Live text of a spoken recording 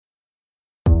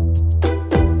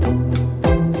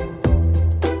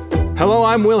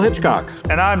I'm Will Hitchcock.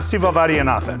 And I'm Siva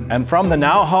Vaidyanathan. And from the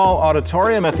Now Hall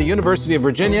Auditorium at the University of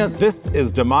Virginia, this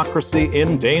is Democracy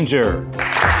in Danger.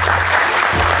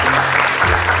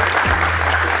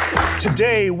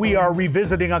 Today, we are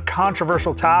revisiting a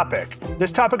controversial topic.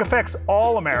 This topic affects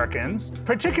all Americans,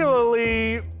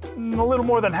 particularly a little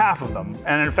more than half of them,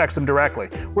 and it affects them directly.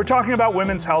 We're talking about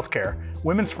women's health care,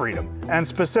 women's freedom, and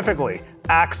specifically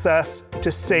access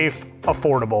to safe,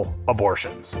 affordable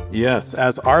abortions. Yes,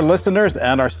 as our listeners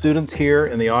and our students here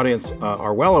in the audience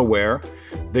are well aware,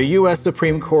 the U.S.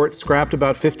 Supreme Court scrapped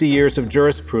about 50 years of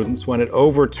jurisprudence when it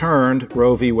overturned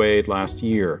Roe v. Wade last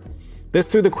year. This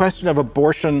threw the question of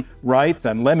abortion rights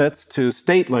and limits to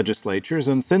state legislatures,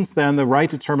 and since then, the right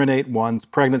to terminate one's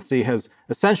pregnancy has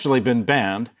essentially been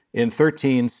banned in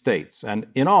 13 states. And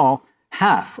in all,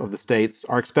 half of the states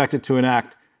are expected to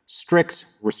enact strict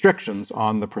restrictions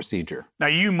on the procedure. Now,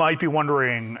 you might be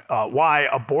wondering why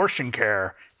abortion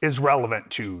care is relevant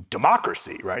to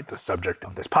democracy, right? The subject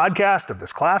of this podcast, of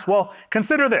this class. Well,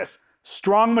 consider this.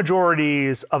 Strong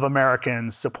majorities of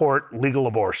Americans support legal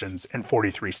abortions in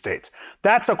 43 states.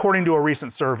 That's according to a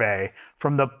recent survey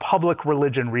from the Public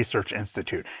Religion Research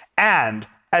Institute. And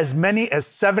as many as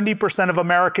 70% of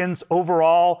Americans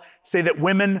overall say that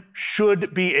women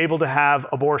should be able to have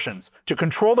abortions to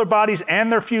control their bodies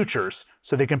and their futures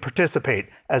so they can participate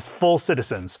as full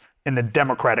citizens in the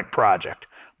democratic project.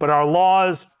 But our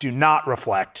laws do not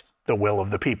reflect the will of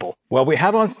the people. Well, we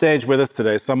have on stage with us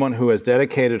today someone who has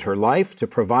dedicated her life to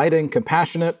providing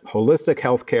compassionate, holistic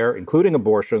health care, including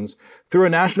abortions, through a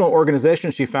national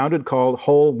organization she founded called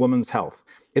Whole Woman's Health.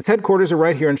 Its headquarters are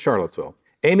right here in Charlottesville.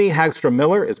 Amy Hagstrom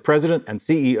Miller is president and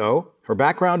CEO. Her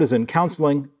background is in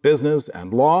counseling, business,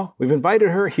 and law. We've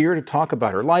invited her here to talk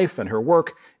about her life and her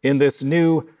work in this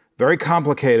new, very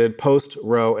complicated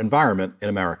post-Roe environment in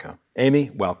America. Amy,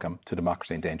 welcome to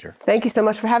Democracy in Danger. Thank you so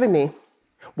much for having me.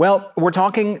 Well, we're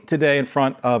talking today in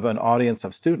front of an audience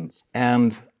of students.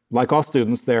 And like all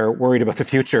students, they're worried about the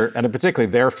future, and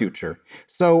particularly their future.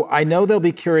 So I know they'll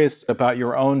be curious about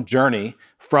your own journey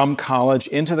from college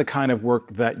into the kind of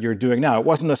work that you're doing now. It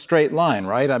wasn't a straight line,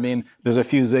 right? I mean, there's a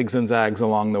few zigs and zags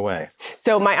along the way.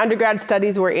 So my undergrad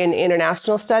studies were in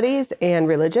international studies and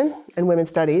religion and women's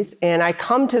studies. And I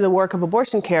come to the work of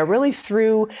abortion care really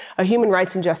through a human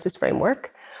rights and justice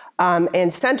framework.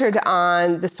 And centered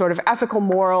on the sort of ethical,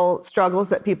 moral struggles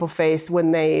that people face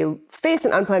when they face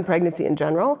an unplanned pregnancy in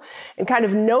general, and kind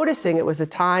of noticing it was a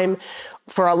time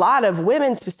for a lot of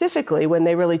women specifically when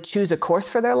they really choose a course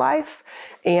for their life.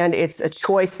 And it's a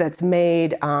choice that's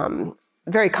made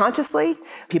very consciously.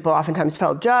 People oftentimes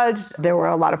felt judged. There were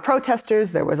a lot of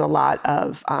protesters. There was a lot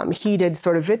of heated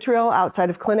sort of vitriol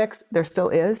outside of clinics. There still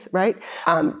is, right?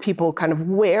 People kind of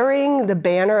wearing the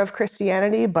banner of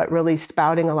Christianity, but really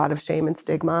spouting a lot of shame and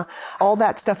stigma. All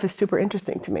that stuff is super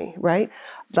interesting to me, right?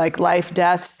 Like life,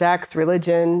 death, sex,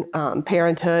 religion,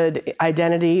 parenthood,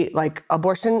 identity, like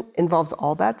abortion involves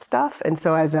all that stuff. And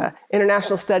so as a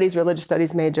international studies, religious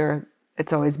studies major,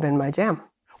 it's always been my jam.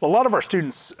 Well, a lot of our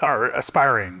students are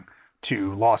aspiring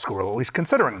to law school, or at least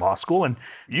considering law school, and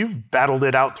you've battled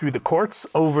it out through the courts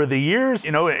over the years.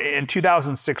 You know, in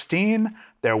 2016,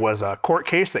 there was a court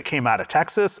case that came out of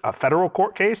Texas, a federal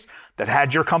court case that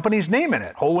had your company's name in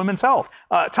it, Whole Women's Health.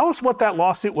 Tell us what that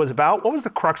lawsuit was about. What was the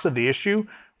crux of the issue?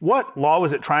 What law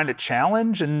was it trying to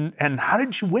challenge, and how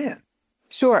did you win?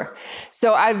 Sure.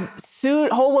 So I've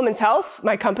sued Whole Woman's Health.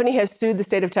 My company has sued the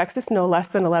state of Texas no less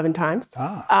than 11 times.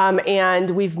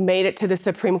 And we've made it to the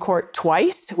Supreme Court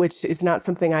twice, which is not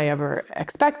something I ever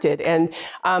expected. And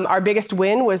our biggest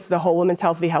win was the Whole Woman's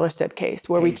Health v. Hellerstedt case,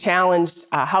 where we challenged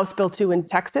House Bill 2 in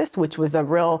Texas, which was a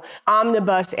real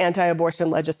omnibus anti-abortion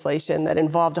legislation that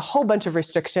involved a whole bunch of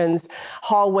restrictions,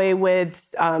 hallway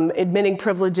widths, admitting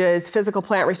privileges, physical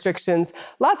plant restrictions,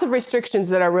 lots of restrictions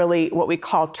that are really what we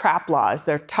call trap laws.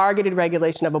 They're targeted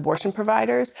regulation of abortion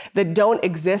providers that don't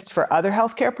exist for other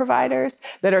healthcare providers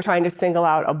that are trying to single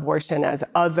out abortion as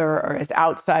other or as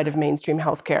outside of mainstream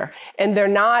healthcare. And they're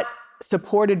not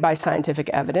supported by scientific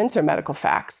evidence or medical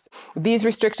facts. These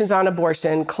restrictions on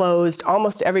abortion closed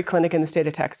almost every clinic in the state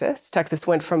of Texas. Texas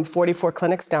went from 44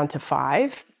 clinics down to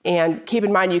 5. And keep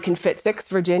in mind, you can fit 6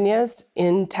 Virginias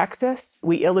in Texas.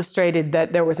 We illustrated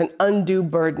that there was an undue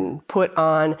burden put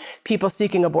on people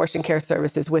seeking abortion care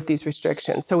services with these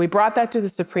restrictions. So we brought that to the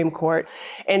Supreme Court,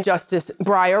 and Justice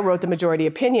Breyer wrote the majority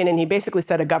opinion, and he basically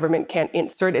said a government can't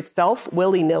insert itself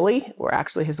willy-nilly, or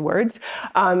actually his words,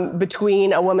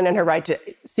 between a woman and her right to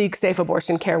seek safe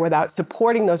abortion care without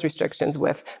supporting those restrictions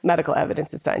with medical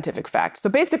evidence and scientific fact. So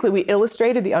basically, we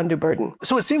illustrated the undue burden.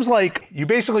 So it seems like you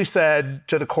basically said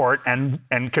to the court and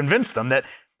convinced them that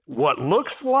what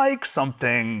looks like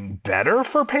something better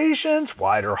for patients,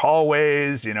 wider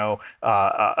hallways,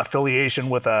 affiliation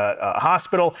with a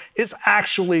hospital, is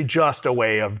actually just a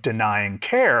way of denying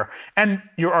care. And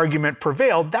your argument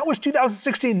prevailed. That was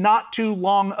 2016, not too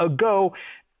long ago.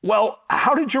 Well,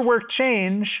 how did your work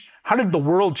change? How did the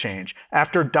world change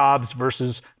after Dobbs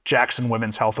versus Jackson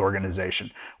Women's Health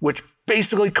Organization, which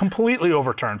basically completely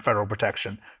overturned federal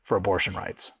protection for abortion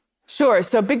rights? Sure.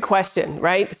 So big question,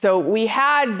 right? So we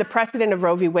had the precedent of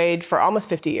Roe v. Wade for almost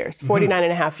 50 years, 49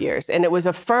 and a half years. And it was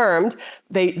affirmed.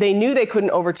 They knew they couldn't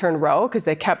overturn Roe because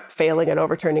they kept failing at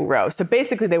overturning Roe. So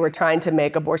basically they were trying to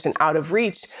make abortion out of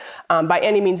reach by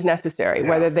any means necessary,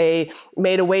 whether they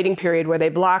made a waiting period where they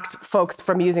blocked folks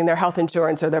from using their health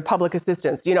insurance or their public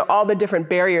assistance, all the different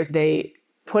barriers they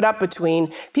put up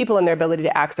between people and their ability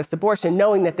to access abortion,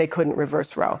 knowing that they couldn't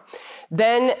reverse Roe.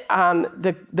 Then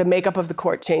the makeup of the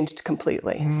court changed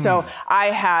completely. So I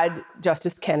had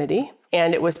Justice Kennedy,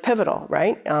 and it was pivotal,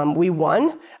 right? We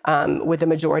won with a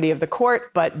majority of the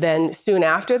court, but then soon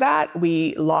after that,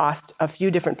 we lost a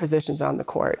few different positions on the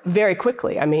court very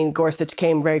quickly. I mean, Gorsuch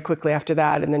came very quickly after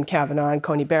that, and then Kavanaugh and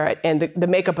Coney Barrett, and the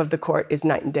makeup of the court is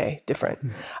night and day different.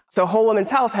 So Whole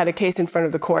Woman's Health had a case in front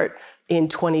of the court in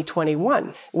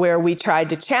 2021, where we tried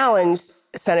to challenge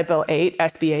Senate Bill 8,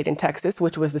 SB 8 in Texas,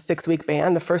 which was the 6-week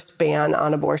ban, the first ban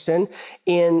on abortion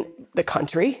in the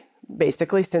country,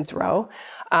 basically since Roe.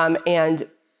 And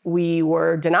we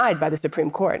were denied by the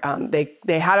Supreme Court.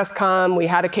 They had us come, we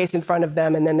had a case in front of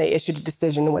them, and then they issued a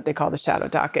decision in what they call the shadow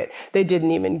docket. They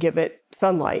didn't even give it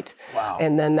sunlight. Wow.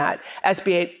 And then that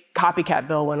SB 8 copycat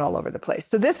bill went all over the place.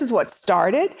 So this is what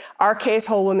started. Our case,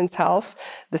 Whole Woman's Health,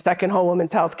 the second Whole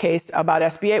Woman's Health case about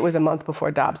SB 8 was a month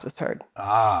before Dobbs was heard.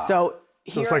 So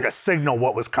it's like a signal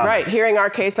what was coming. Right. Hearing our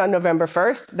case on November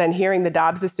 1st, then hearing the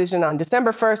Dobbs decision on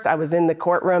December 1st. I was in the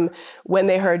courtroom when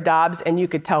they heard Dobbs, and you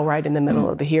could tell right in the middle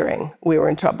of the hearing we were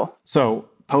in trouble. So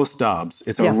post-Dobbs,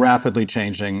 it's a rapidly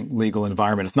changing legal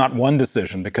environment. It's not one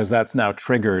decision, because that's now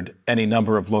triggered any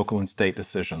number of local and state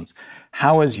decisions.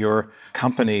 How has your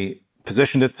company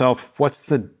positioned itself? What's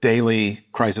the daily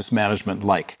crisis management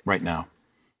like right now?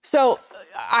 So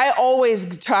I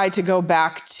always try to go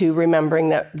back to remembering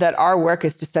that our work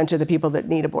is to center the people that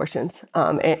need abortions,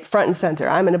 front and center.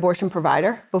 I'm an abortion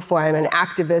provider before I'm an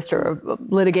activist or a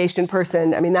litigation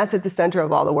person. I mean, that's at the center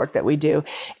of all the work that we do.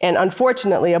 And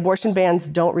unfortunately, abortion bans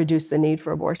don't reduce the need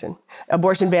for abortion.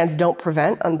 Abortion bans don't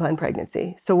prevent unplanned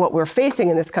pregnancy. So what we're facing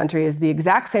in this country is the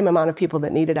exact same amount of people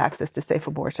that needed access to safe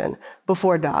abortion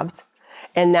before Dobbs.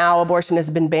 And now abortion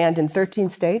has been banned in 13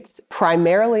 states,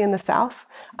 primarily in the South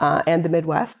and the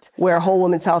Midwest, where Whole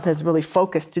Woman's Health has really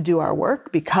focused to do our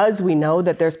work because we know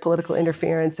that there's political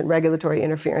interference and regulatory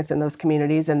interference in those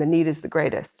communities, and the need is the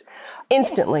greatest.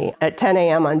 Instantly, at 10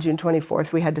 a.m. on June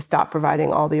 24th, we had to stop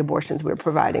providing all the abortions we were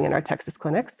providing in our Texas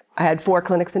clinics. I had 4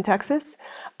 clinics in Texas,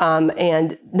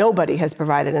 and nobody has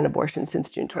provided an abortion since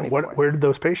June 24th. Where did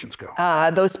those patients go?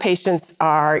 Those patients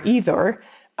are either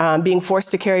being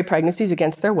forced to carry pregnancies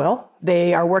against their will.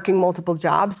 They are working multiple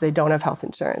jobs. They don't have health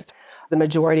insurance. The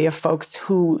majority of folks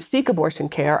who seek abortion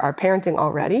care are parenting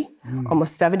already.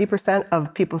 Almost 70%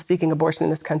 of people seeking abortion in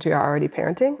this country are already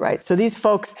parenting, right? So these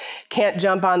folks can't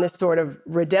jump on this sort of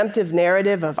redemptive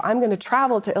narrative of, I'm going to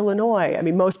travel to Illinois. I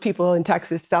mean, most people in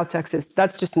Texas, South Texas,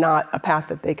 that's just not a path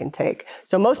that they can take.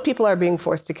 So most people are being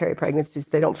forced to carry pregnancies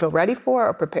they don't feel ready for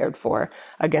or prepared for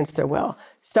against their will.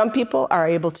 Some people are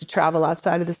able to travel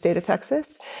outside of the state of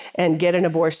Texas and get an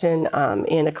abortion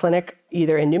in a clinic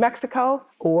either in New Mexico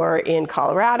or in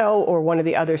Colorado or one of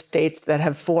the other states that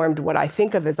have formed what I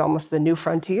think of as almost the new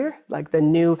frontier, like the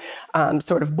new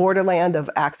sort of borderland of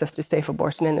access to safe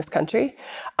abortion in this country.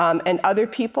 And other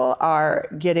people are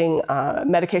getting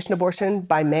medication abortion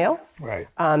by mail. Right.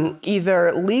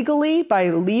 Either legally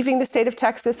by leaving the state of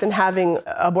Texas and having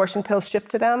abortion pills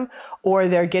shipped to them, or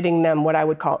they're getting them what I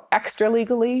would call extra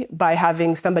legally by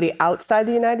having somebody outside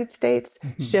the United States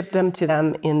ship them to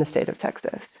them in the state of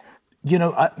Texas. You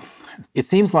know, it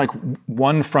seems like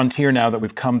one frontier now that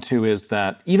we've come to is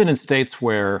that even in states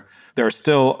where there is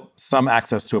still some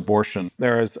access to abortion,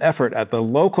 there is effort at the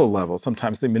local level,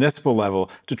 sometimes the municipal level,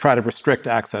 to try to restrict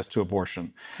access to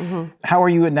abortion. How are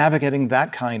you navigating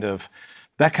that kind of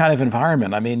that kind of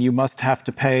environment, I mean, you must have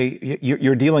to pay,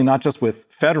 you're dealing not just with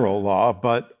federal law,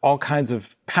 but all kinds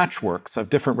of patchworks of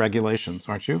different regulations,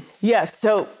 aren't you? Yes.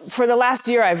 So for the last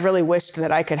year, I've really wished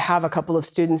that I could have a couple of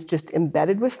students just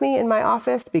embedded with me in my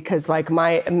office, because like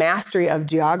my mastery of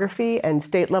geography and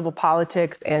state level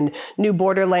politics and new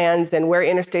borderlands and where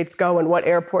interstates go and what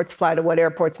airports fly to what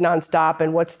airports nonstop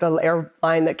and what's the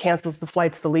airline that cancels the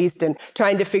flights the least, and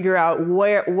trying to figure out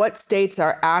what states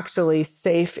are actually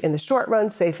safe in the short run,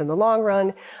 safe in the long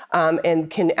run, and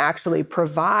can actually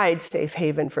provide safe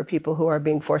haven for people who are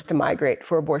being forced to migrate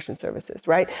for abortion services,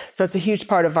 right? So it's a huge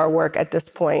part of our work at this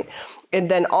point.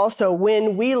 And then also,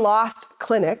 when we lost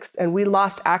clinics and we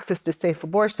lost access to safe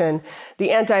abortion,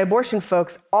 the anti-abortion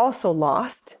folks also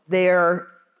lost their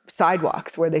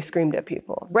sidewalks where they screamed at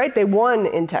people, right? They won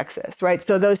in Texas, right?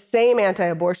 So those same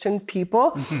anti-abortion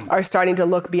people are starting to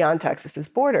look beyond Texas's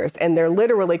borders, and they're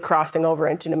literally crossing over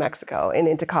into New Mexico and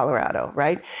into Colorado,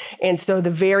 right? And so the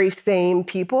very same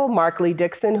people, Mark Lee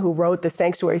Dixon, who wrote the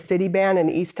sanctuary city ban in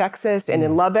East Texas and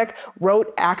in Lubbock,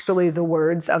 wrote actually the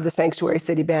words of the sanctuary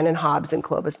city ban in Hobbs and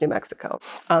Clovis, New Mexico.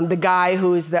 The guy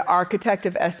who's the architect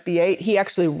of SB 8, he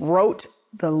actually wrote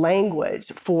the language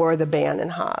for the ban in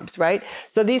Hobbs, right?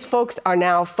 So these folks are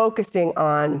now focusing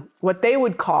on what they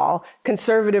would call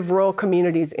conservative rural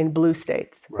communities in blue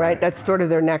states, right? That's sort of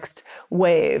their next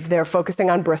wave. They're focusing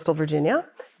on Bristol, Virginia.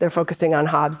 They're focusing on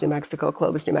Hobbs, New Mexico,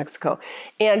 Clovis, New Mexico.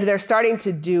 And they're starting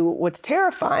to do what's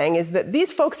terrifying is that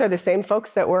these folks are the same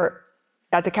folks that were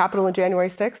at the Capitol on January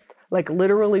 6th. Like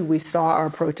literally we saw our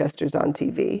protesters on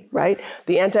TV, right?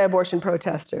 The anti-abortion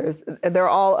protesters, they're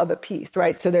all of a piece,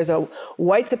 right? So there's a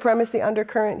white supremacy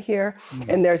undercurrent here,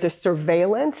 and there's a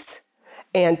surveillance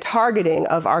and targeting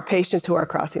of our patients who are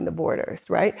crossing the borders,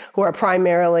 right? Who are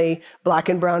primarily Black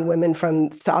and brown women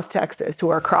from South Texas who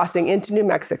are crossing into New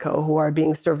Mexico, who are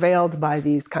being surveilled by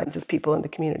these kinds of people in the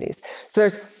communities. So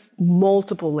there's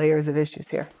multiple layers of issues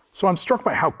here. So I'm struck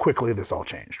by how quickly this all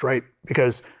changed, right?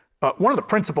 Because one of the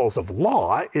principles of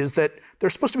law is that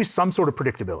there's supposed to be some sort of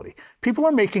predictability. People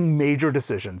are making major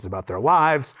decisions about their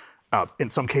lives,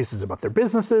 in some cases about their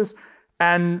businesses,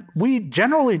 and we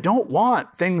generally don't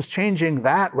want things changing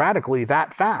that radically,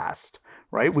 that fast,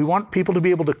 right? We want people to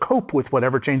be able to cope with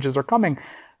whatever changes are coming.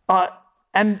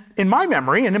 And in my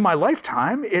memory and in my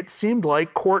lifetime, it seemed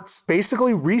like courts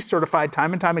basically recertified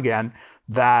time and time again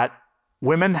that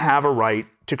women have a right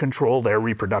to control their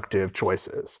reproductive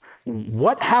choices.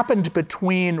 What happened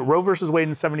between Roe versus Wade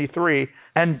in 73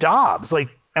 and Dobbs? Like,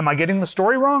 am I getting the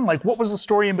story wrong? Like, what was the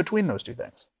story in between those two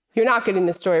things? You're not getting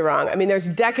the story wrong. I mean, there's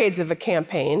decades of a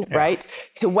campaign, right,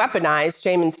 to weaponize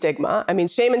shame and stigma. I mean,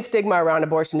 shame and stigma around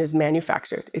abortion is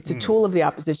manufactured. It's a tool of the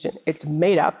opposition. It's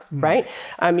made up, right?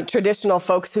 I mean, traditional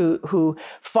folks who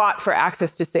fought for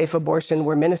access to safe abortion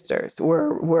were ministers,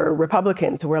 were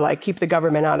Republicans who were like, keep the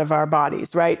government out of our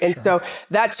bodies, right? And so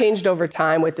that changed over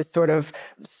time with this sort of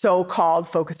so-called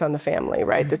focus on the family,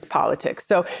 right? This politics.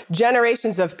 So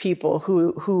generations of people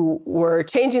who were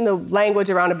changing the language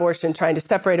around abortion, trying to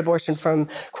separate abortion from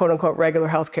quote unquote regular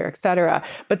healthcare, et cetera.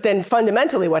 But then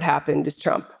fundamentally what happened is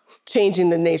Trump changing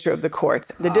the nature of the courts,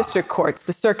 the district courts,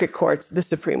 the circuit courts, the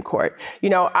Supreme Court. You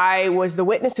know, I was the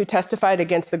witness who testified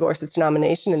against the Gorsuch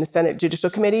nomination in the Senate Judicial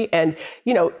Committee, and,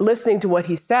 you know, listening to what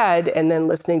he said and then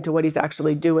listening to what he's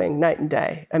actually doing night and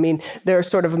day. I mean, they're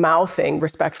sort of mouthing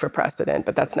respect for precedent,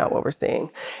 but that's not what we're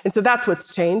seeing. And so that's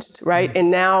what's changed, right?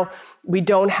 And now we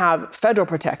don't have federal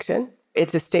protection.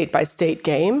 It's a state-by-state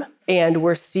game, and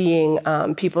we're seeing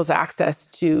people's access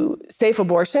to safe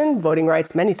abortion, voting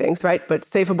rights, many things, right? But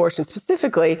safe abortion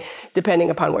specifically, depending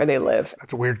upon where they live.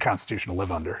 That's a weird constitution to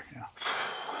live under. Yeah.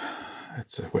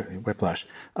 It's a whiplash.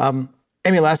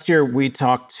 Amy, last year we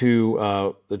talked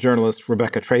to the journalist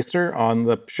Rebecca Tracer on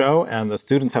the show, and the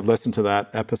students have listened to that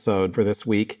episode for this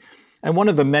week. And one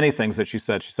of the many things that she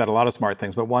said a lot of smart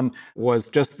things, but one was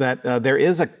just that there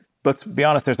is let's be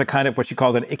honest, there's a kind of what she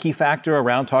called an icky factor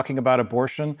around talking about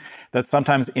abortion that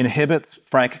sometimes inhibits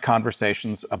frank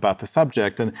conversations about the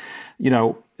subject. And, you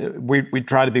know, we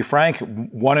try to be frank.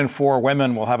 1 in 4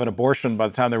 women will have an abortion by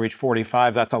the time they reach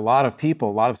 45. That's a lot of people,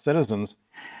 a lot of citizens.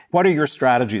 What are your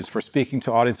strategies for speaking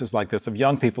to audiences like this of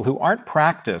young people who aren't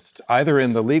practiced either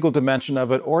in the legal dimension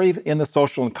of it or even in the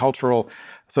social and cultural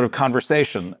sort of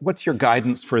conversation? What's your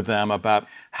guidance for them about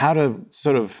how to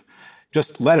sort of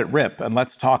just let it rip and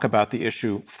let's talk about the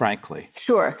issue frankly?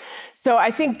 Sure. So I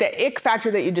think the ick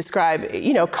factor that you describe,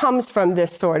 you know, comes from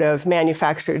this sort of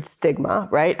manufactured stigma,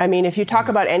 right? I mean, if you talk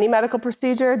about any medical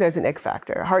procedure, there's an ick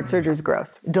factor. Heart surgery is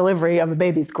gross. Delivery of a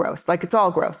baby is gross. Like, it's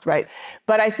all gross, right?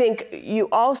 But I think you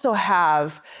also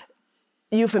have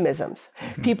euphemisms.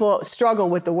 People struggle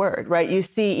with the word, right? You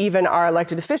see even our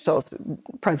elected officials,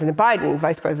 President Biden,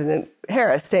 Vice President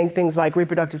Harris, saying things like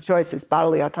reproductive choices,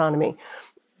 bodily autonomy.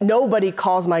 Nobody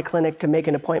calls my clinic to make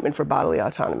an appointment for bodily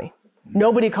autonomy.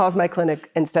 Nobody calls my clinic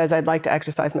and says, I'd like to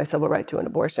exercise my civil right to an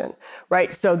abortion,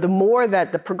 right? So the more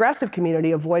that the progressive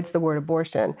community avoids the word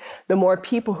abortion, the more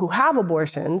people who have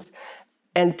abortions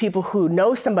and people who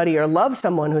know somebody or love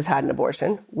someone who's had an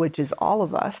abortion, which is all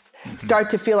of us, start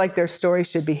to feel like their story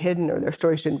should be hidden or their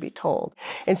story shouldn't be told.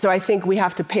 And so I think we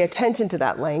have to pay attention to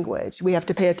that language. We have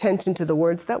to pay attention to the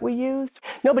words that we use.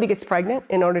 Nobody gets pregnant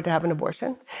in order to have an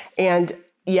abortion. And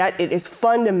yet it is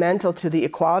fundamental to the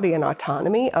equality and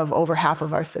autonomy of over half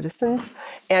of our citizens.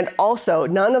 And also,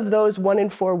 none of those 1 in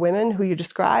 4 women who you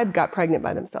described got pregnant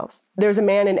by themselves. There's a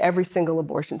man in every single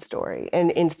abortion story.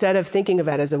 And instead of thinking of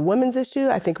it as a women's issue,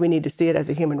 I think we need to see it as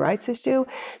a human rights issue,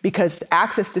 because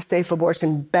access to safe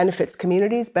abortion benefits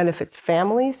communities, benefits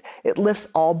families. It lifts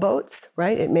all boats,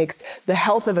 right? It makes the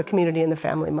health of a community and the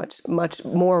family much, much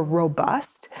more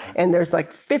robust. And there's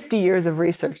like 50 years of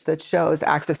research that shows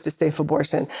access to safe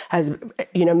abortion has,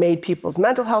 made people's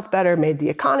mental health better, made the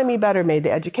economy better, made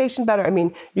the education better. I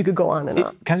mean, you could go on and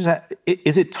on. Can I just ask,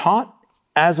 is it taught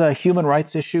as a human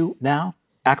rights issue now?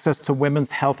 Access to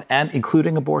women's health and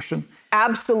including abortion?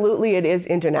 Absolutely, it is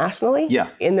internationally. Yeah.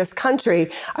 In this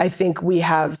country, I think we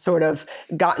have sort of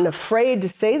gotten afraid to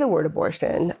say the word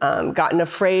abortion, gotten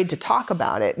afraid to talk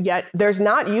about it. Yet there's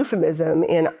not euphemism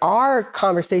in our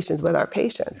conversations with our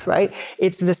patients, right?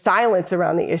 It's the silence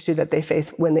around the issue that they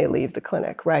face when they leave the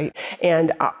clinic, right?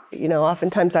 And,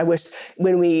 oftentimes I wish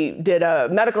when we did a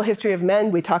medical history of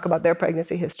men, we talk about their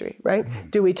pregnancy history, right?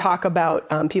 Do we talk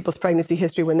about people's pregnancy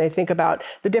history when they think about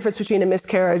the difference between a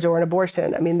miscarriage or an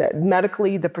abortion? I mean,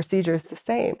 medically, the procedure is the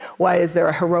same. Why is there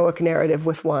a heroic narrative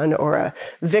with one or a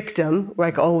victim,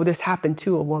 like, oh, this happened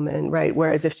to a woman, right?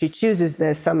 Whereas if she chooses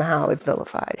this, somehow it's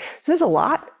vilified. So there's a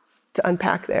lot to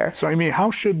unpack there. So,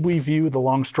 how should we view the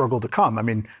long struggle to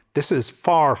come? This is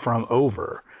far from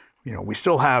over. We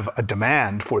still have a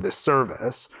demand for this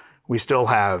service. We still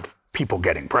have people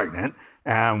getting pregnant.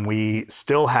 And we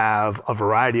still have a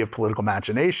variety of political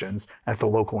machinations at the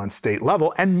local and state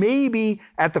level, and maybe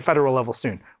at the federal level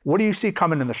soon. What do you see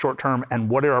coming in the short term, and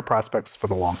what are our prospects for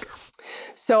the long term?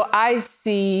 So I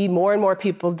see more and more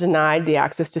people denied the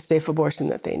access to safe abortion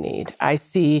that they need. I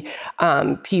see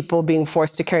people being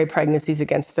forced to carry pregnancies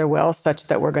against their will, such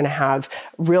that we're going to have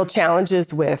real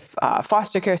challenges with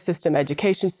foster care system,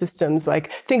 education systems,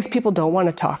 like things people don't want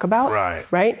to talk about.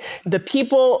 Right? The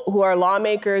people who are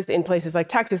lawmakers in places like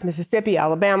Texas, Mississippi,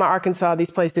 Alabama, Arkansas,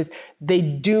 these places, they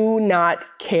do not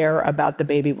care about the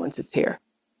baby once it's here.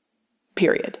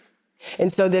 Period.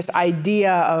 And so this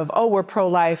idea of, we're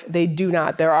pro-life, they do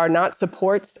not. There are not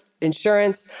supports,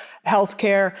 insurance,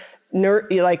 healthcare,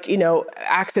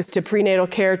 access to prenatal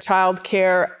care, child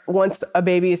care once a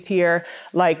baby is here.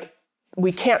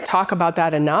 We can't talk about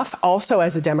that enough, also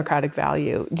as a democratic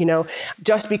value.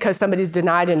 Just because somebody's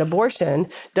denied an abortion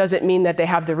doesn't mean that they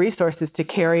have the resources to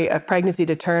carry a pregnancy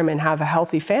to term and have a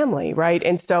healthy family, right?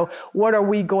 And so what are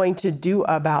we going to do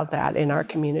about that in our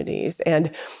communities?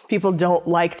 And people don't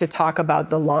like to talk about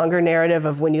the longer narrative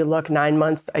of when you look 9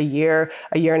 months, a year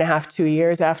and a half, 2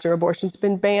 years after abortion's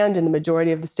been banned in the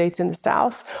majority of the states in the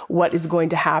South, what is going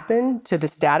to happen to the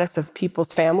status of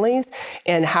people's families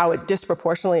and how it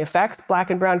disproportionately affects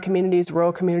Black and brown communities,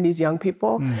 rural communities, young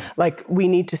people. We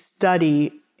need to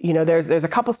study, there's a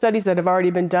couple studies that have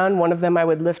already been done. One of them I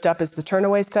would lift up is the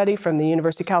Turnaway study from the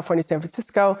University of California, San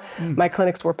Francisco. My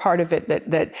clinics were part of it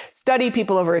that studied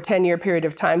people over a 10-year period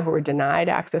of time who were denied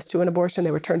access to an abortion.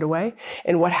 They were turned away,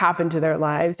 and what happened to their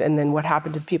lives, and then what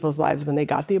happened to people's lives when they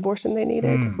got the abortion they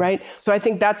needed, right? So I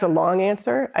think that's a long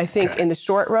answer. I think in the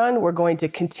short run, we're going to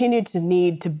continue to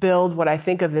need to build what I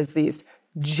think of as these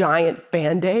giant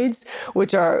Band-Aids,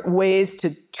 which are ways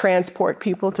to transport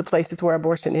people to places where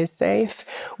abortion is safe,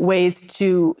 ways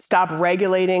to stop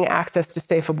regulating access to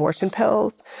safe abortion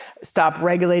pills, stop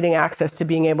regulating access to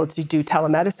being able to do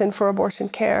telemedicine for abortion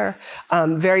care,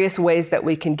 various ways that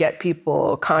we can get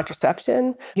people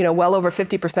contraception. Well over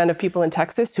 50% of people in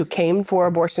Texas who came for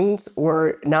abortions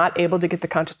were not able to get the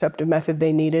contraceptive method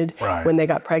they needed when they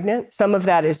got pregnant. Some of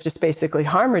that is just basically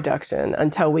harm reduction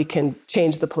until we can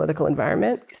change the political environment,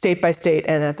 state by state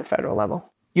and at the federal level.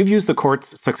 You've used the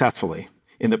courts successfully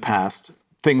in the past.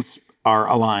 Things are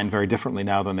aligned very differently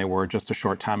now than they were just a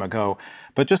short time ago.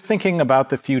 But just thinking about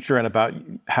the future and about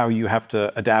how you have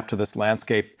to adapt to this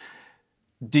landscape,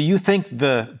 do you think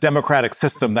the democratic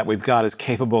system that we've got is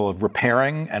capable of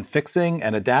repairing and fixing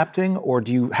and adapting? Or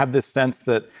do you have this sense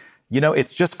that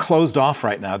it's just closed off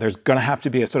right now. There's going to have to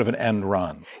be a sort of an end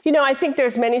run. I think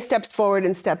there's many steps forward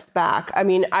and steps back. I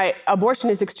mean, abortion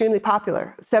is extremely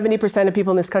popular. 70% of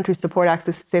people in this country support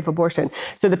access to safe abortion.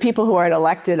 So the people who are in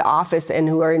elected office and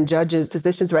who are in judges'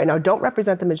 positions right now don't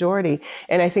represent the majority.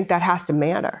 And I think that has to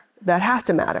matter. That has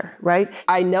to matter, right?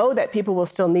 I know that people will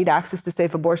still need access to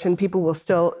safe abortion. People will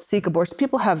still seek abortion.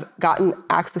 People have gotten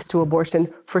access to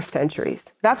abortion for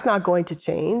centuries. That's not going to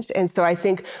change. And so I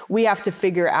think we have to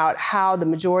figure out how the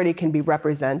majority can be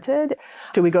represented.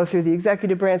 Do we go through the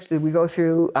executive branch? Do we go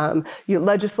through your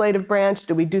legislative branch?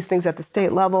 Do we do things at the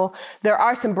state level? There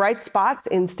are some bright spots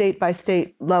in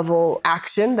state-by-state level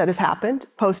action that has happened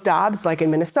post-Dobbs, like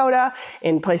in Minnesota,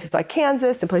 in places like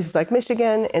Kansas, in places like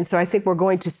Michigan. And so I think we're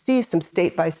going to see some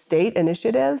state-by-state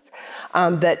initiatives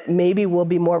that maybe will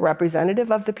be more representative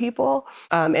of the people.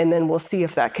 And then we'll see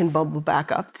if that can bubble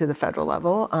back up to the federal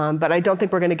level. But I don't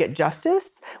think we're going to get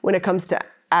justice when it comes to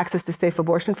access to safe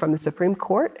abortion from the Supreme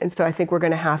Court. And so I think we're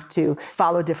going to have to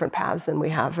follow different paths than we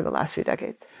have for the last few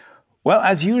decades. Well,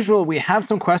 as usual, we have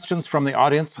some questions from the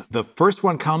audience. The first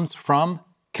one comes from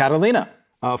Catalina,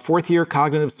 a fourth-year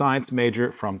cognitive science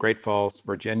major from Great Falls,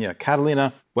 Virginia.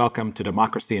 Catalina, welcome to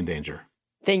Democracy in Danger.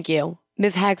 Thank you.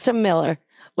 Ms. Hagstrom Miller,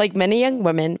 like many young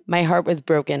women, my heart was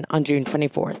broken on June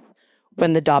 24th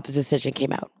when the Dobbs decision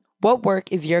came out. What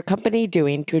work is your company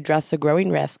doing to address the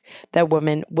growing risk that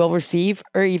women will receive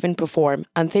or even perform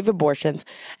unsafe abortions,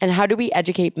 and how do we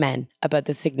educate men about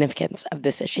the significance of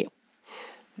this issue?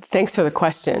 Thanks for the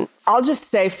question. I'll just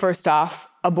say, first off,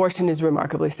 abortion is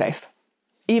remarkably safe.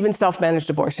 Even self-managed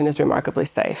abortion is remarkably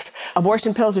safe.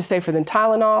 Abortion pills are safer than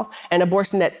Tylenol, and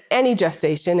abortion at any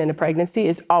gestation in a pregnancy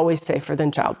is always safer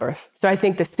than childbirth. So I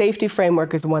think the safety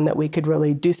framework is one that we could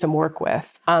really do some work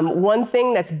with. One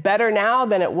thing that's better now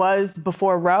than it was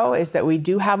before Roe is that we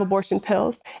do have abortion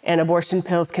pills, and abortion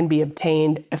pills can be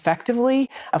obtained effectively,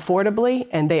 affordably,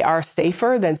 and they are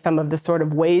safer than some of the sort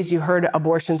of ways you heard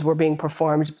abortions were being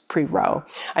performed pre-Roe.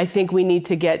 I think we need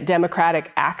to get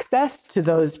democratic access to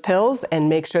those pills and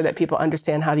make sure that people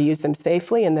understand how to use them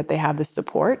safely and that they have the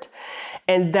support,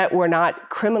 and that we're not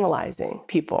criminalizing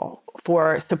people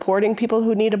for supporting people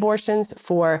who need abortions,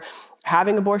 for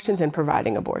having abortions and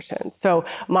providing abortions. So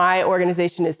my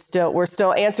organization we're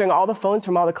still answering all the phones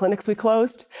from all the clinics we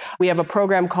closed. We have a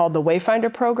program called the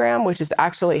Wayfinder program, which is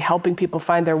actually helping people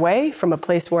find their way from a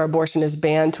place where abortion is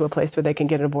banned to a place where they can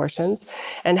get abortions,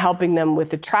 and helping them with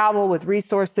the travel, with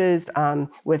resources,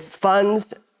 with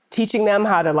funds, teaching them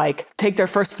how to take their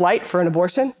first flight for an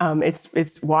abortion.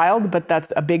 It's wild, but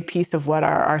that's a big piece of what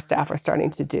our staff are starting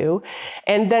to do.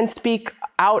 And then speak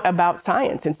out about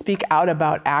science and speak out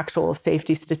about actual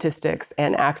safety statistics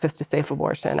and access to safe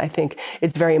abortion. I think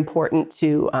it's very important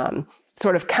to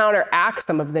sort of counteract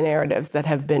some of the narratives that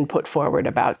have been put forward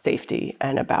about safety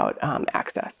and about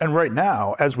access. And right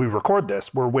now, as we record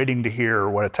this, we're waiting to hear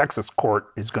what a Texas court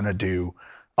is going to do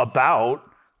about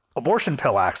abortion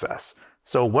pill access.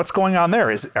 So what's going on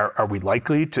there? Are we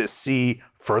likely to see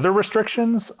further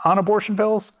restrictions on abortion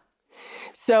pills?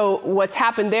 So what's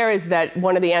happened there is that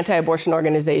one of the anti-abortion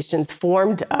organizations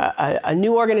formed a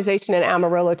new organization in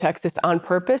Amarillo, Texas on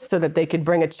purpose so that they could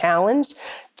bring a challenge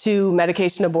to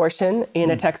medication abortion in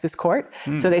a Texas court.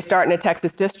 So they start in a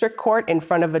Texas district court in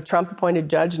front of a Trump-appointed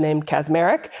judge named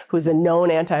Kaczmarek, who's a known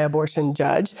anti-abortion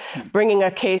judge, bringing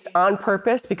a case on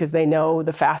purpose because they know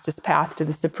the fastest path to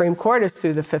the Supreme Court is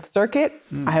through the Fifth Circuit.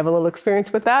 I have a little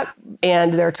experience with that.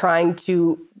 And they're trying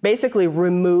to basically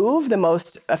remove the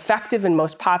most effective and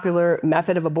most popular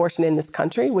method of abortion in this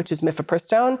country, which is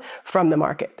mifepristone, from the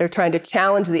market. They're trying to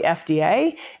challenge the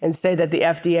FDA and say that the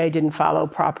FDA didn't follow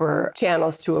proper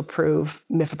channels to approve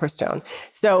mifepristone.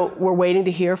 So we're waiting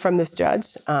to hear from this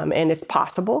judge, and it's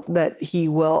possible that he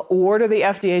will order the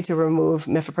FDA to remove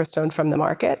mifepristone from the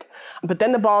market. But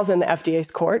then the ball's in the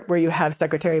FDA's court, where you have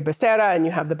Secretary Becerra and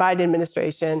you have the Biden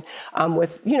administration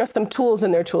with some tools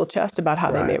in their tool chest about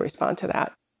how they may respond to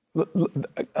that.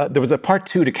 There was a part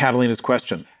two to Catalina's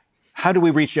question. How do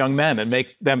we reach young men and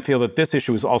make them feel that this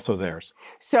issue is also theirs?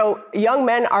 So young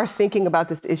men are thinking about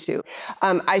this issue.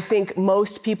 I think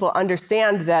most people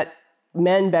understand that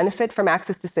men benefit from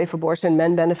access to safe abortion.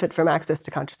 Men benefit from access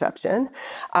to contraception.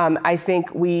 I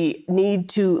think we need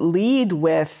to lead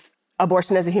with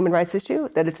abortion as a human rights issue,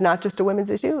 that it's not just a women's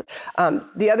issue.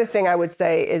 The other thing I would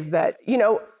say is that,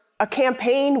 a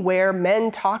campaign where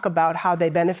men talk about how they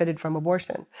benefited from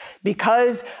abortion.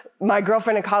 Because my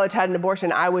girlfriend in college had an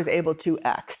abortion, I was able to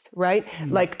X, right?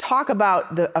 Like, talk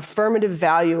about the affirmative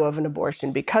value of an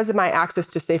abortion. Because of my access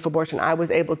to safe abortion, I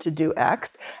was able to do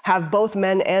X. Have both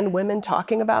men and women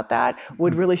talking about that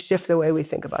would really shift the way we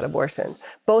think about abortion,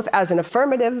 both as an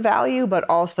affirmative value, but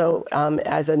also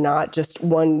as a not just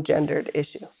one gendered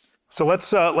issue. So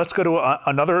let's go to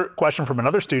another question from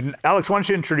another student. Alex, why don't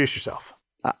you introduce yourself?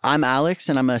 I'm Alex,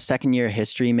 and I'm a second-year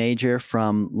history major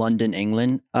from London,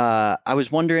 England. I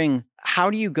was wondering,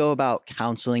 how do you go about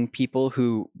counseling people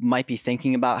who might be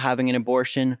thinking about having an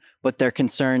abortion, but they're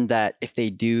concerned that if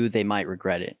they do, they might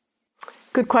regret it?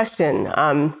 Good question.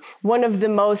 One of the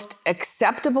most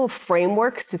acceptable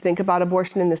frameworks to think about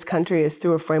abortion in this country is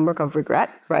through a framework of regret,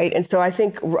 right? And so I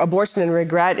think abortion and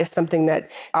regret is something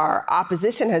that our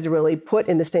opposition has really put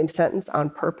in the same sentence on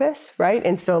purpose, right?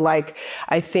 And so, like,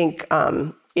 I think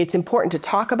it's important to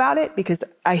talk about it, because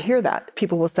I hear that.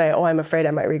 People will say, oh, I'm afraid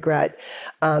I might regret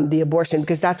the abortion,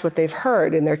 because that's what they've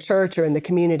heard in their church or in the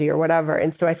community or whatever.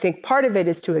 And so I think part of it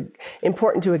is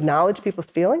important to acknowledge people's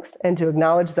feelings and to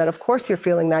acknowledge that, of course, you're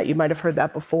feeling that. You might have heard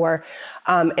that before.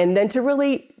 And then to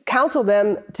really counsel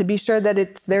them to be sure that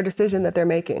it's their decision that they're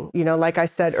making. You know, like I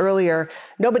said earlier,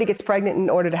 nobody gets pregnant in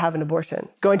order to have an abortion.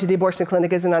 Going to the abortion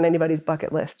clinic isn't on anybody's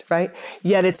bucket list, right?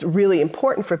 Yet it's really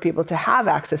important for people to have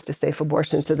access to safe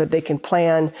abortion so that they can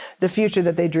plan the future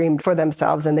that they dreamed for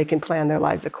themselves and they can plan their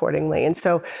lives accordingly. And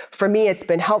so for me, it's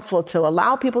been helpful to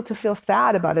allow people to feel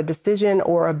sad about a decision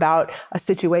or about a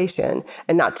situation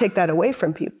and not take that away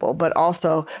from people, but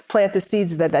also plant the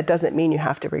seeds that doesn't mean you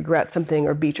have to regret something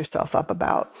or beat yourself up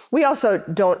about. We also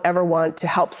don't ever want to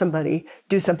help somebody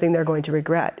do something they're going to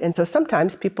regret. And so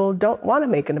sometimes people don't want to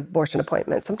make an abortion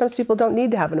appointment. Sometimes people don't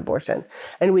need to have an abortion.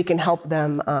 And we can help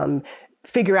them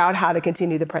figure out how to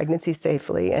continue the pregnancy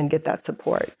safely and get that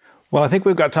support. Well, I think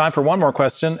we've got time for one more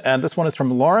question. And this one is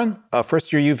from Lauren, a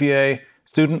first-year UVA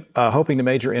student hoping to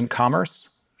major in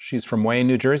commerce. She's from Wayne,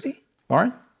 New Jersey.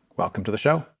 Lauren, welcome to the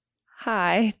show.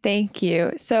 Hi, thank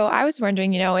you. So I was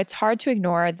wondering, it's hard to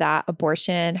ignore that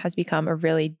abortion has become a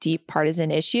really deep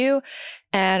partisan issue,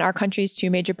 and our country's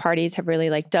two major parties have really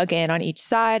dug in on each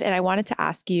side. And I wanted to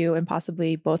ask you, and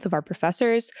possibly both of our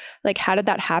professors, how did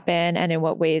that happen, and in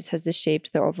what ways has this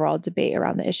shaped the overall debate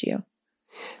around the issue?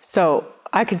 So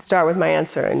I could start with my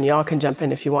answer, and y'all can jump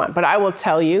in if you want. But I will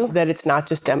tell you that it's not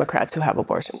just Democrats who have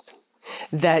abortions.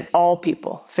 That all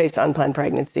people face unplanned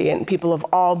pregnancy, and people of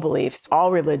all beliefs,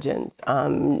 all religions,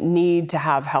 need to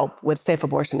have help with safe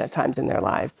abortion at times in their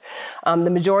lives. The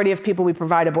majority of people we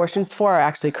provide abortions for are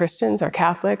actually Christians or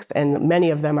Catholics, and many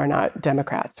of them are not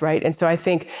Democrats, right? And so I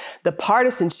think the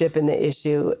partisanship in the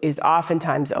issue is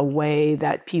oftentimes a way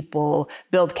that people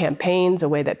build campaigns, a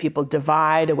way that people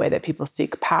divide, a way that people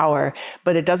seek power,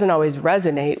 but it doesn't always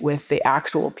resonate with the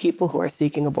actual people who are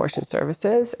seeking abortion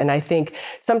services. And I think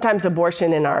sometimes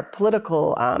abortion in our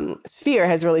political sphere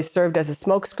has really served as a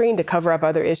smokescreen to cover up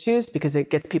other issues because it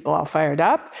gets people all fired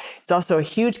up. It's also a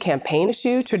huge campaign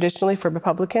issue traditionally for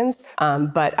Republicans.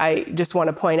 But I just want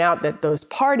to point out that those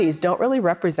parties don't really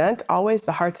represent always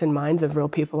the hearts and minds of real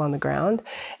people on the ground.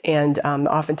 And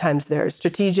oftentimes they're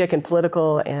strategic and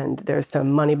political, and there's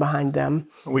some money behind them.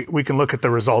 We can look at the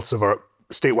results of our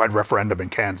statewide referendum in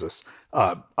Kansas,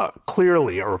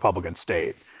 clearly a Republican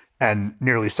state. And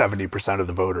nearly 70% of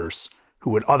the voters who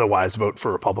would otherwise vote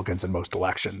for Republicans in most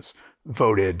elections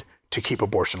voted to keep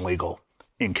abortion legal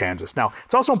in Kansas. Now,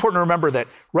 it's also important to remember that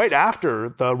right after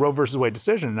the Roe versus Wade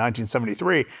decision in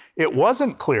 1973, it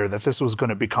wasn't clear that this was going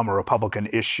to become a Republican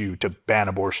issue to ban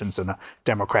abortions and a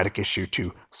Democratic issue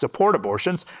to support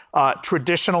abortions.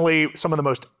 Traditionally, some of the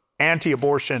most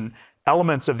anti-abortion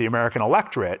elements of the American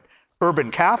electorate,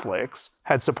 urban Catholics,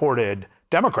 had supported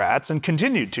Democrats and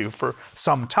continued to for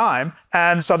some time.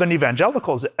 And Southern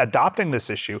evangelicals adopting this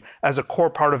issue as a core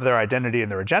part of their identity and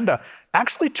their agenda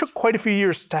actually took quite a few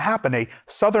years to happen. A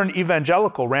Southern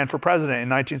evangelical ran for president in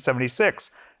 1976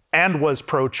 and was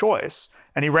pro-choice.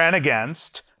 And he ran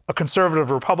against a conservative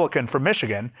Republican from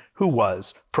Michigan who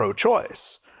was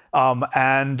pro-choice.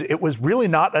 And it was really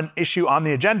not an issue on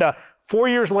the agenda. 4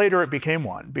 years later, it became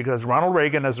one because Ronald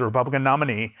Reagan, as a Republican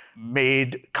nominee,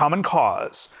 made common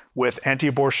cause with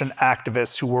anti-abortion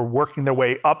activists who were working their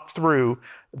way up through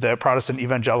the Protestant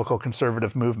evangelical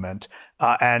conservative movement.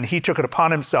 And he took it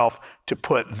upon himself to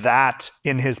put that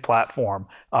in his platform.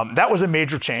 That was a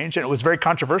major change, and it was very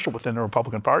controversial within the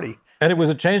Republican Party. And it was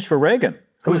a change for Reagan.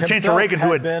 It was a change for Reagan,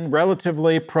 who had been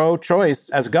relatively pro-choice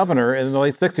as governor. In the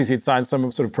late 60s, he'd signed some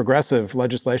sort of progressive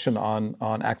legislation on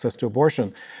access to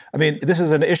abortion. I mean, this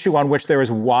is an issue on which there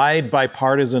is wide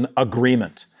bipartisan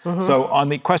agreement. So on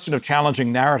the question of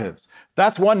challenging narratives,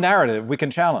 that's one narrative we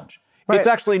can challenge. Right. It's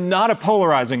actually not a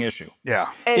polarizing issue.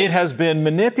 Yeah. It has been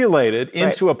manipulated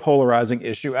into a polarizing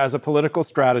issue as a political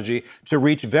strategy to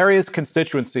reach various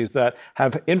constituencies that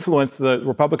have influenced the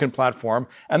Republican platform,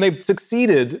 and they've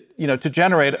succeeded, to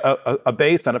generate a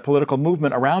base and a political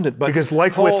movement around it. But because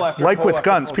like with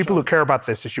guns, people who care about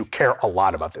this issue care a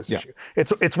lot about this issue.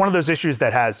 It's one of those issues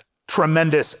that has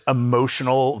tremendous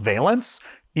emotional valence,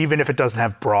 even if it doesn't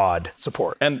have broad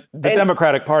support. And the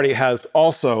Democratic Party has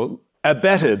also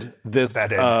abetted this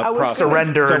process.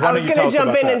 Surrender. So I was going to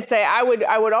jump in and say I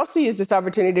would also use this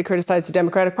opportunity to criticize the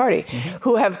Democratic Party,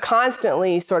 who have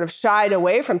constantly sort of shied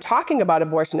away from talking about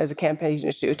abortion as a campaign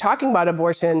issue, talking about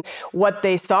abortion. What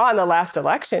they saw in the last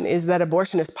election is that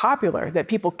abortion is popular, that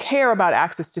people care about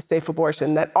access to safe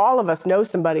abortion, that all of us know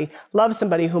somebody, love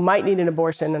somebody who might need an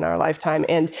abortion in our lifetime.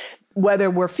 And whether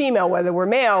we're female, whether we're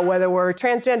male, whether we're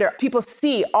transgender, people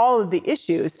see all of the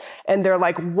issues and they're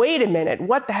like, wait a minute,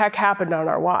 what the heck happened on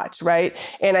our watch, right?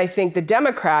 And I think the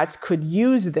Democrats could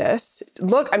use this.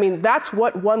 Look, I mean, that's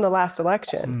what won the last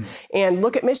election. And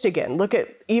look at Michigan, look at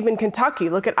even Kentucky,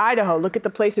 look at Idaho, look at the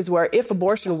places where if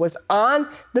abortion was on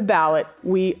the ballot,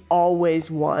 we always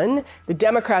won. The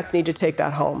Democrats need to take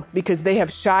that home because they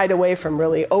have shied away from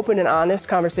really open and honest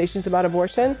conversations about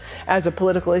abortion as a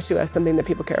political issue, as something that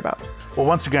people care about. Well,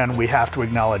 once again, we have to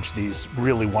acknowledge these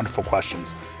really wonderful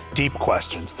questions, deep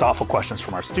questions, thoughtful questions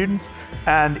from our students,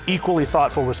 and equally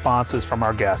thoughtful responses from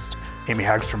our guest, Amy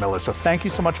Hagstrom Miller. So thank you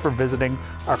so much for visiting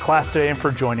our class today and for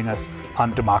joining us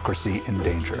on Democracy in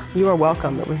Danger. You are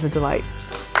welcome. It was a delight.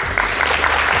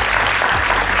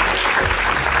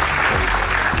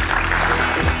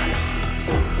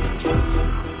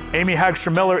 Amy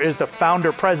Hagstrom Miller is the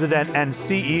founder, president, and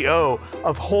CEO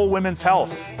of Whole Women's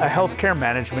Health, a healthcare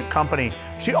management company.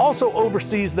 She also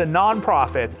oversees the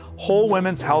nonprofit Whole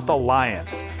Women's Health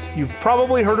Alliance. You've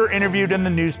probably heard her interviewed in the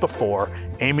news before.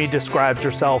 Amy describes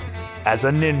herself as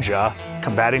a ninja,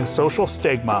 combating social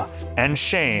stigma and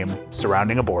shame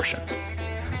surrounding abortion.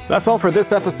 That's all for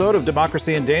this episode of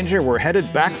Democracy in Danger. We're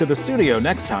headed back to the studio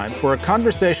next time for a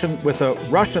conversation with a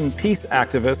Russian peace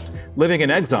activist living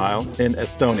in exile in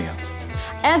Estonia.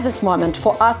 At this moment,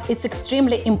 for us, it's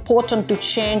extremely important to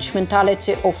change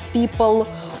mentality of people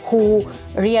who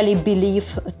really believe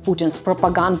Putin's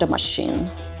propaganda machine.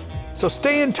 So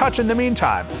stay in touch in the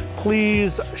meantime.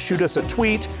 Please shoot us a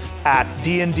tweet at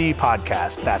DND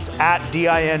Podcast. That's at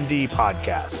DIND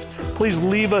Podcast. Please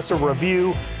leave us a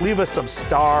review, leave us some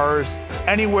stars,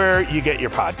 anywhere you get your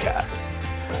podcasts.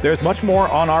 There's much more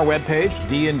on our webpage,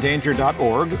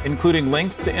 dindanger.org, including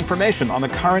links to information on the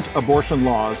current abortion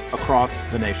laws across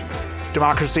the nation.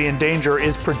 Democracy in Danger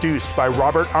is produced by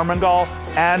Robert Armengol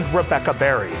and Rebecca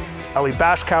Berry. Ellie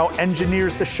Bashkow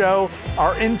engineers the show.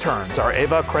 Our interns are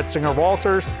Ava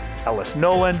Kretzinger-Walters, Ellis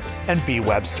Nolan, and B.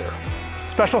 Webster.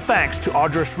 Special thanks to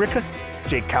Audris Rickus,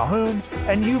 Jake Calhoun,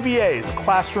 and UVA's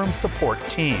classroom support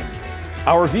team.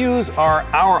 Our views are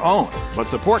our own, but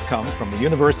support comes from the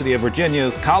University of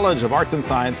Virginia's College of Arts and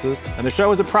Sciences, and the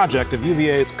show is a project of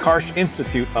UVA's Karsh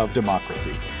Institute of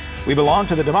Democracy. We belong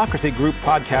to the Democracy Group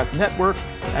Podcast Network,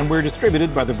 and we're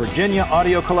distributed by the Virginia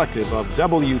Audio Collective of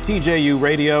WTJU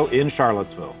Radio in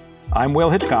Charlottesville. I'm Will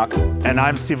Hitchcock. And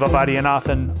I'm Siva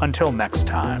Vaidyanathan. Until next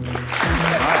time. Amazing.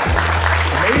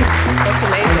 That's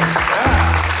amazing.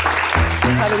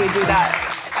 Yeah. How do we do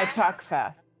that? I talk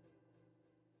fast.